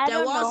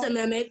 there was a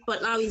mimic,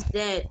 but now he's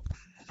dead.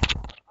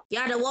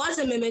 Yeah, there was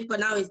a mimic,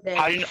 but now he's dead.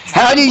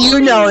 How do you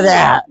know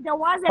that? There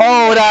was a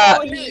Hold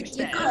up.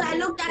 Because I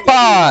looked at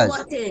Pause. the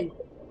info button.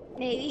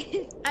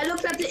 Maybe. I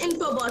looked at the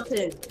info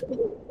button.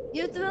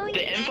 You're throwing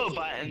The info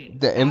button.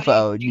 The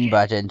info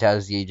button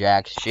tells you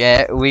jack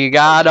shit. We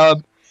got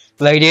him.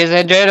 Ladies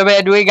and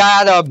gentlemen, we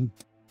got him.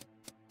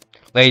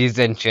 Ladies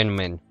and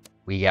gentlemen,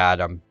 we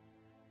got him.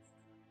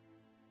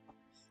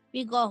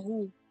 We got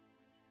who?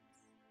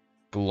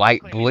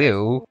 Light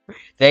blue.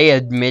 They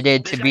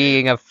admitted to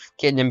being a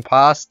fucking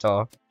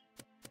imposter.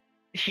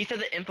 He said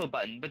the info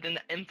button, but then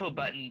the info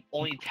button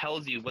only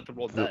tells you what the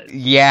role does.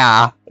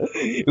 Yeah.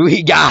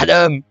 We got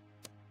him.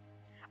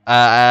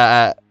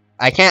 I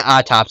can't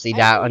autopsy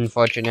that,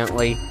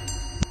 unfortunately.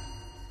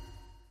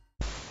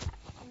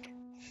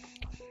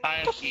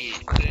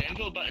 The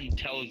info button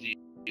tells you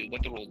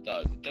what the role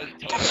does. It doesn't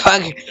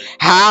tell you. Fuck.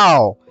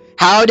 How?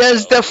 How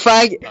does the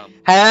fuck?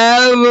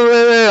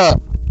 How?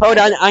 Hold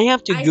on, I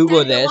have to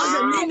Google this.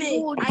 There was a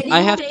mimic.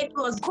 I have. say it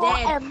was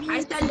dead.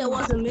 I said there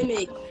was a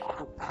mimic.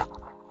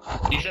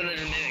 You said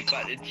there's a mimic,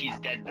 but he's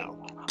dead now.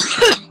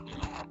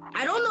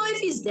 I don't know if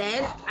he's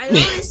dead. I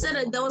only said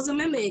that there was a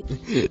mimic.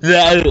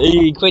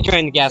 Quit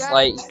trying to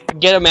gaslight.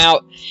 Get him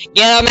out.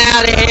 Get him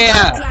out of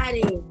here.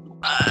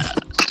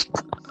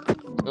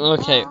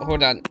 Okay,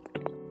 hold on.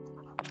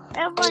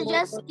 Everyone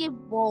just skip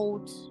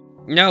vote.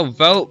 No,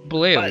 vote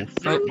blue. But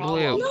Vote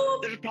blue.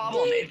 There's a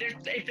problem.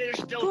 If there's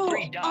still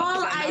 3 ducks, all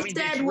then that I means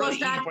said it's was really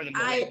easy that for them to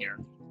win here.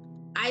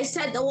 I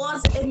said there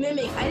was a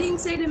mimic. I didn't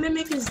say the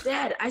mimic is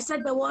dead. I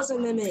said there was a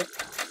mimic.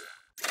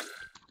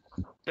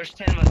 There's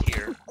 10 of us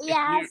here.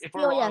 Yeah, If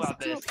we're wrong about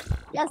this,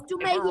 just to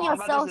if make we're wrong about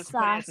yourself this, this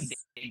planet is sus.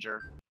 in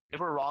danger. If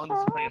we're wrong, this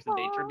is putting us in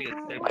danger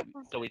because there might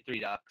still be 3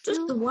 ducks.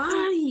 Just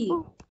why?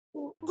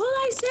 All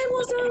I said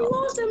was there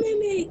was a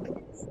mimic.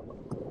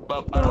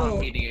 But I don't have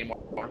meeting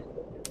anymore.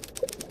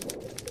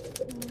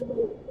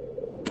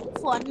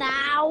 For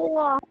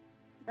now.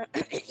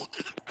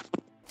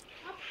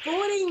 Stop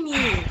voting me.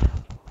 I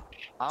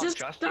don't Just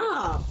trust you.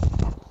 stop.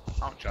 I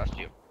don't trust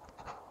you.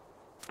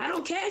 I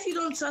don't care if you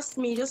don't trust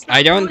me. Just stop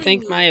I don't voting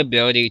think me. my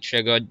ability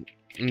triggered.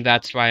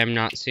 That's why I'm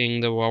not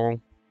seeing the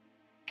roll.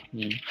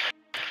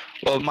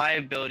 Well, my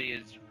ability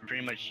is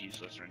pretty much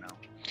useless right now.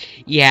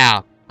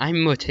 Yeah, I'm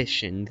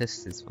mortician.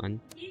 This is fun.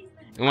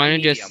 I want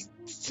to just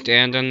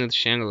stand under the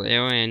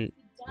chandelier and...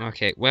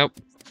 Okay, well...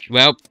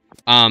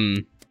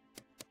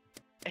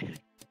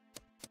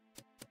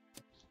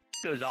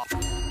 Goes off.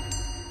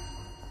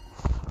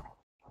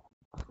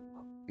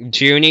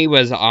 Junie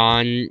was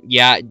on...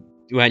 Yeah,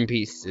 One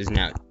Piece is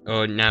now...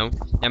 Oh, no.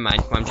 Never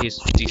mind. One Piece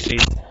DC.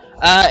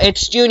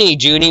 It's Junie.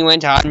 Junie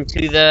went on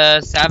to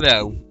the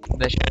Sabo.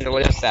 The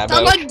chandelier Sabo.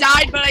 Someone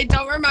died, but I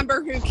don't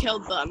remember who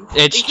killed them.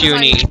 It's because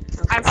Junie.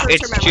 I'm first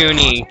It's remember.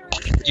 Junie.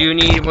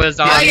 Junie was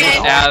on the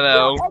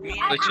Sabo.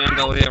 The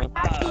chandelier.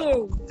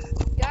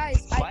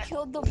 Guys, I What?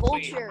 killed the Wait,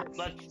 vulture.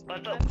 let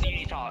the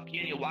Uni talk.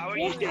 Uni, why were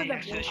you standing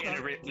next to the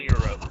chandelier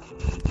rope?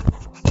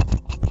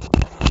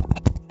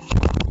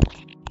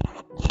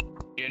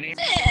 Uni?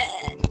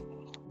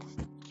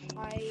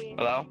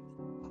 Hello?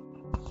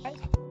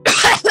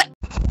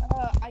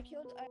 I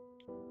killed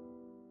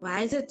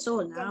Why is it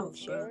so a loud?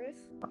 sheriff.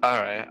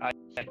 Alright,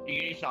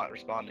 Uni's not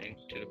responding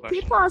to the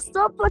question. People,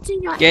 stop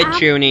putting your Get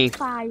Junie.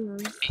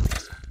 fires.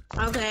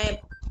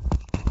 Okay.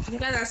 You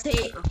guys are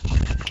safe.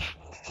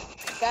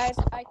 Guys,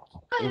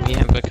 We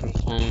have a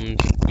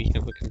confirmed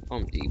evil Who's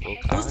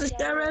card. the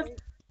sheriff?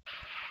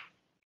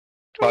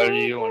 Why do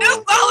you want Who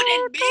to?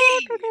 voted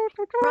me?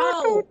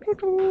 Bro.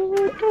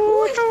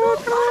 Who is not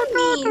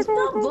voting me?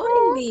 Stop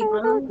voting me,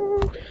 bro.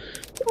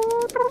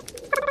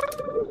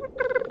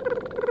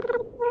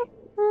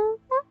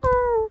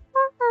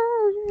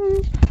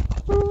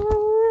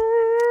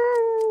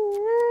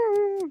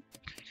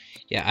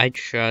 Yeah, I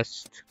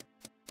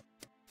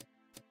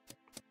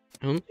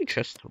only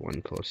trust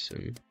one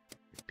person.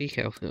 Be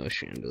careful of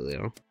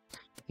chandelier.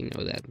 You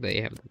know that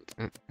they have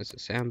as a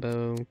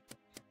Sambo.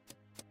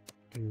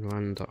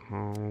 Run the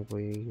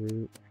hallway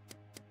route.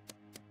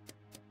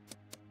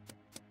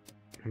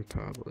 I'm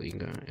probably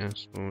gonna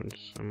escort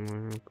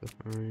somewhere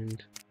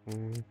behind.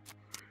 Or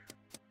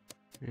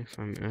if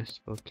I'm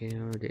escort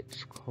killed,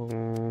 it's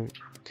cold.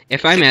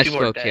 If I'm 6 people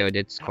are escort dead. killed,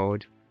 it's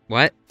cold.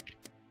 What?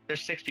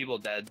 There's 6 people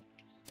dead.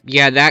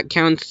 Yeah, that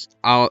counts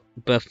out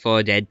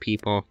before dead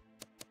people.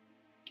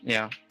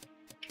 Yeah.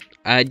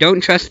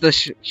 Don't trust the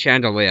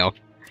chandelier.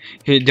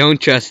 Don't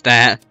trust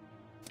that.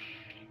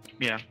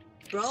 Yeah.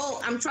 Bro,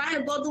 I'm trying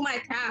to go do my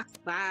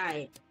task.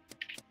 Bye.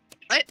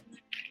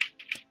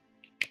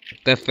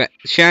 The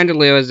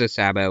chandelier is a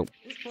Sabo.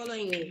 Who's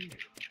following me?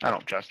 I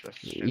don't trust this.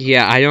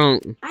 Yeah, I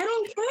don't care.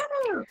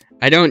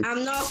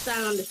 I'm not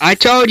standing on the I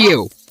told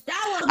you!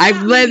 That was I've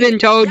not lived me. and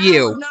told That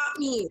you! was not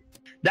me.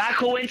 That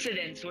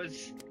coincidence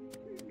was.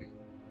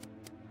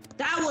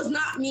 That was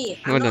not me.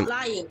 I'm Hold not on.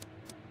 lying.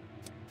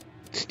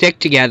 Stick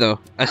together.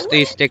 Us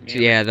three stick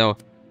together.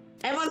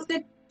 Everyone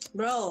stick.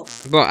 Bro.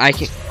 Well, I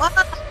can.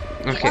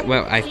 Okay,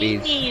 well,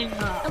 Ife's.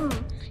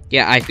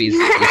 Yeah, Ife's is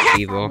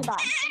evil.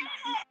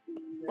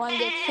 One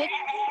gets hit,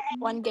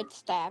 one gets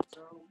stabbed.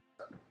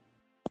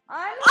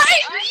 I'm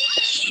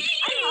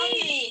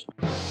hungry.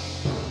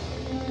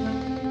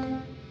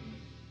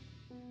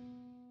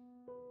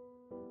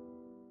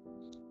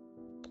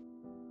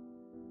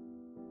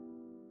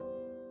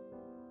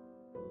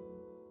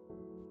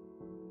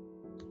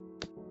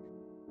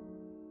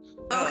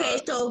 Okay,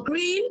 so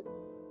green.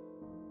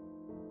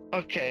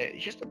 Okay,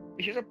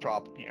 here's a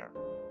problem here.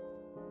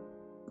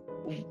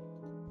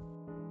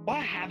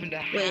 What happened to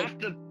half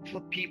the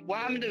people? What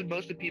happened to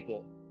most of the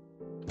people?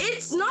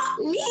 It's not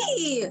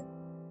me.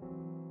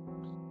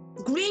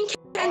 Green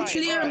can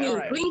clear me.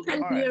 Green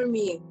can clear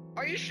me.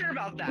 Are you sure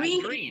about that?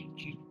 Green- Green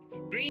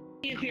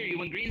can clear you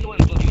when Green's the one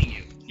looking at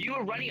you. You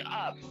were running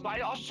up, but I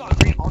also saw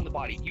Green on the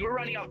body. You were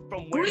running up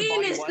from where the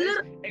Green body is was, little.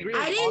 and Green was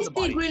I on didn't the see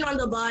body. green on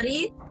the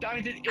body. That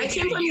means it I was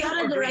came either from the you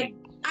other or direction.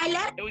 Green. I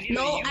left. It was either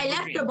No, you I or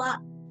left Green. the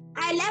body.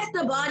 I left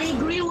the body.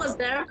 Green was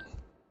there.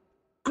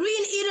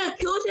 Green either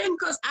killed him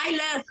because I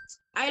left.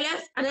 I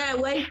left and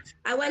then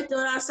I went the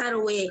other side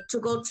away to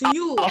go to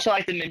you. I also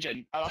like to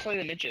mention.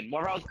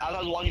 Whenever as I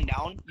was walking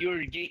down, you were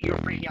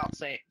freaking out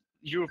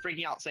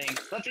saying,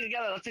 let's stick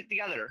together, let's stick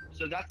together.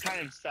 So that's kind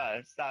of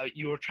sus that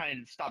you were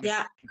trying to stop me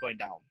Yeah. from going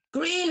down.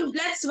 Green,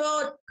 let's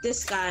vote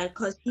this guy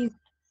because he's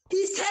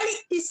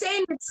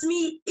saying it's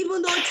me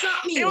even though it's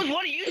not me. It was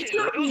one of you It's two.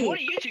 not It was me. one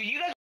of you two. You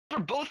guys were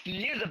both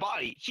near the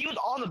body. He was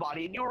on the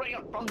body, and you were running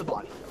up from the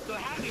body. So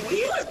happy when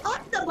He was on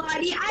the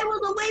body. I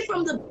was away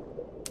from the.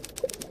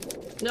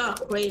 No,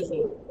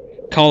 crazy.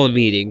 Call a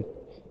meeting.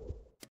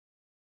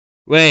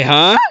 Wait,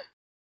 huh?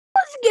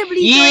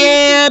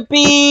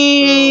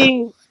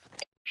 Yippee!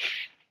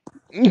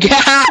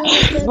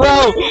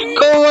 Bro,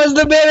 Cole was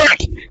the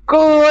medic!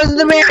 Cool was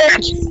the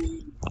match!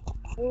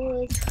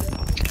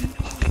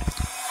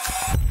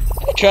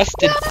 I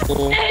trusted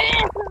Cool.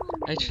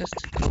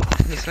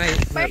 He's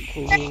right about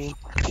Cool.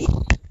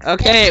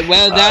 Okay,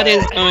 well that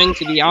is going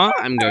to be all.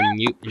 I'm going to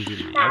mute and do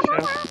the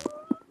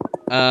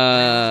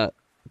outro.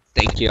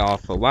 Thank you all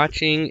for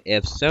watching.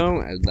 If so,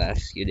 I would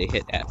ask you to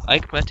hit that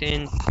like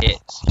button,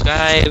 hit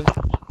subscribe,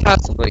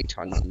 possibly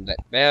turn on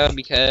that bell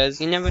because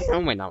you never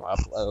know when I'll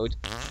upload.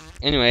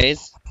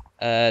 Anyways,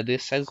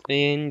 this has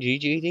been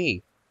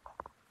GGD.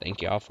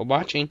 Thank you all for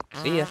watching.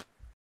 See ya.